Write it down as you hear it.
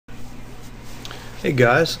Hey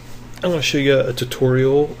guys, I'm going to show you a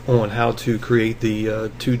tutorial on how to create the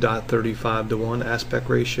 2.35 to 1 aspect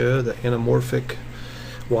ratio, the anamorphic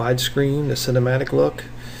widescreen, the cinematic look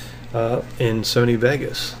in Sony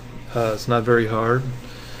Vegas. It's not very hard,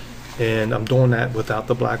 and I'm doing that without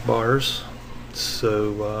the black bars.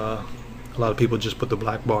 So a lot of people just put the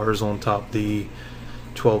black bars on top of the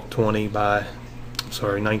 1920 by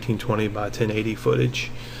 1080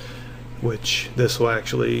 footage, which this will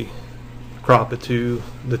actually crop it to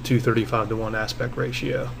the 2.35 to 1 aspect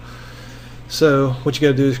ratio. So what you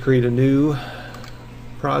got to do is create a new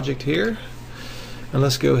project here, and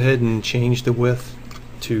let's go ahead and change the width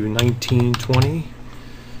to 1920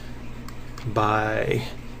 by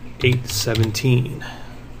 817.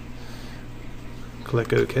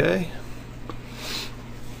 Click OK.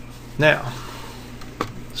 Now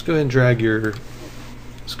let's go ahead and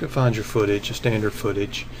let's go find your footage, your standard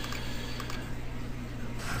footage.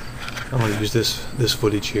 I'm going to use this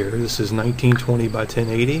footage here. This is 1920 by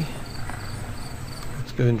 1080.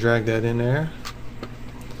 Let's go ahead and drag that in there.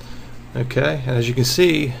 Okay, and as you can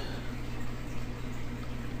see,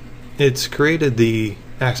 it's created the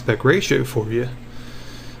aspect ratio for you,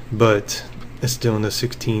 but it's still in the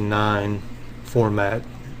 16:9 format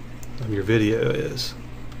of your video is.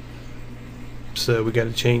 So we got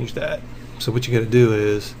to change that. So what you got to do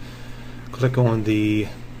is click on the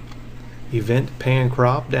event pan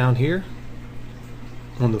crop down here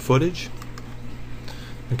on the footage.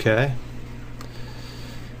 Okay,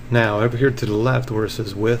 now over here to the left where it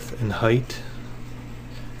says width and height,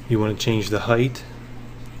 you want to change the height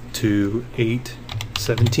to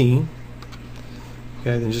 817.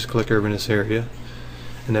 Okay, then just click over in this area,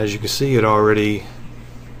 and as you can see, it already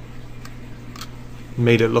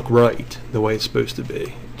made it look right the way it's supposed to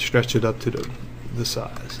be. Stretch it up to the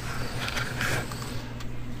size.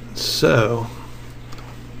 So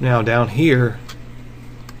now down here,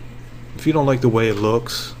 if you don't like the way it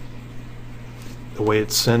looks, the way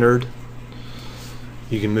it's centered,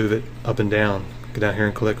 you can move it up and down. Go down here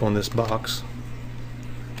and click on this box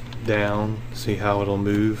down, see how it'll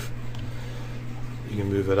move. You can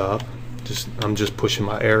move it up. I'm just pushing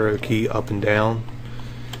my arrow key up and down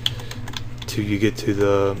till you get to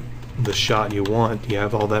the shot you want. You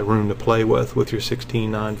have all that room to play with your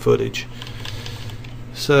 16:9 footage.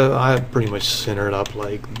 So I pretty much center it up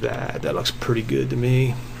like that. That looks pretty good to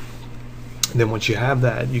me. And then once you have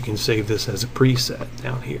that, you can save this as a preset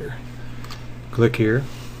down here. Click here.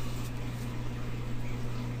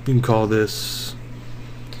 You can call this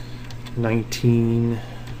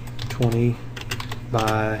 1920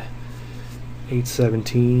 by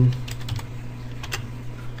 817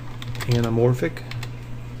 anamorphic.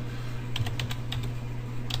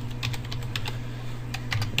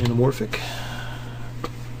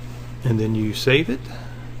 And then you save it.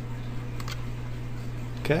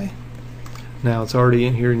 Okay, now it's already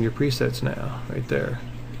in here in your presets now, right there.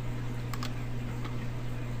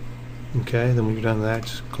 Okay, then when you're done with that,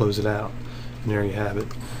 just close it out, and there you have it.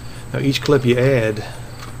 Now each clip you add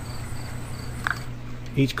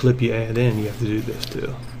in, you have to do this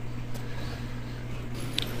too.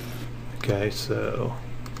 Okay, so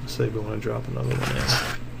let's say we want to drop another one in.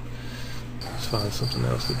 Let's find something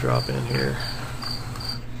else to drop in here.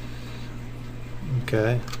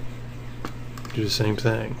 Okay, do the same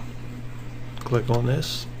thing. Click on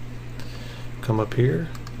this, come up here,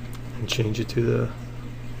 and change it to the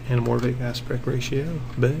anamorphic aspect ratio.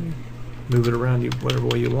 Boom. Move it around you whatever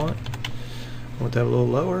way you want. Want that a little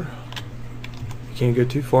lower. You can't go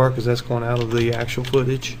too far because that's going out of the actual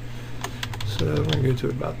footage. So we're going to go to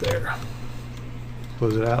about there.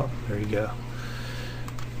 Close it out. There you go.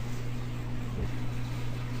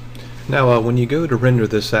 Now when you go to render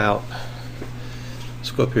this out,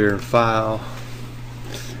 let's go up here and File,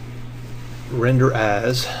 Render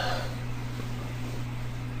As,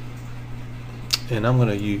 and I'm going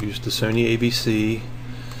to use the Sony AVC,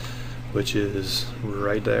 which is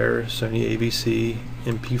right there, Sony AVC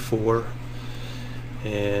MP4,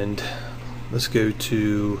 and let's go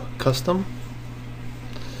to Custom,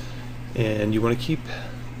 and you want to keep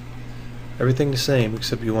everything the same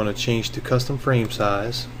except you want to change to Custom Frame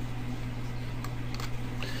Size.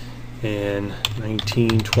 And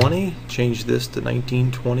 1920, change this to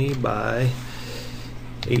 1920 by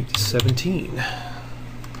 817.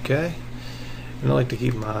 Okay, and I like to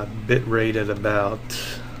keep my bit rate at about,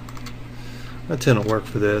 a 10 will work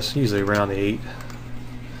for this, usually around 8.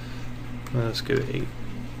 Let's go to 8.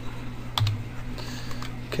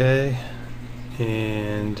 Okay,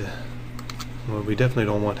 and well, we definitely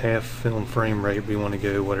don't want half film frame rate. We want to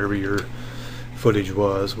go whatever your footage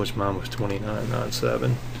was, which mine was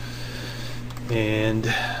 29.97.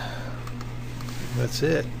 And that's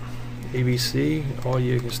it. ABC,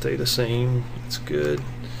 audio can stay the same. It's good.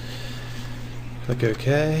 Click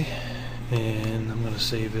OK, and I'm going to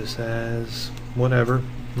save this as whatever.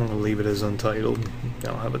 I'm going to leave it as untitled. I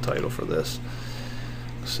don't have a title for this.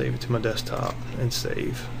 Save it to my desktop and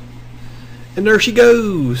save. And there she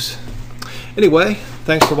goes. Anyway,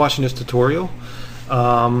 thanks for watching this tutorial.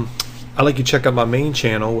 I'd like you to check out my main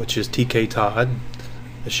channel, which is TK Todd.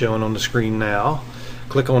 It's showing on the screen now.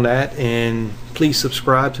 Click on that, and please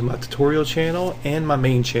subscribe to my tutorial channel and my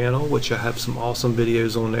main channel, which I have some awesome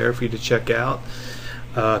videos on there for you to check out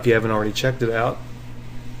if you haven't already checked it out.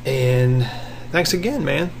 And thanks again,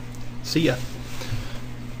 man. See ya.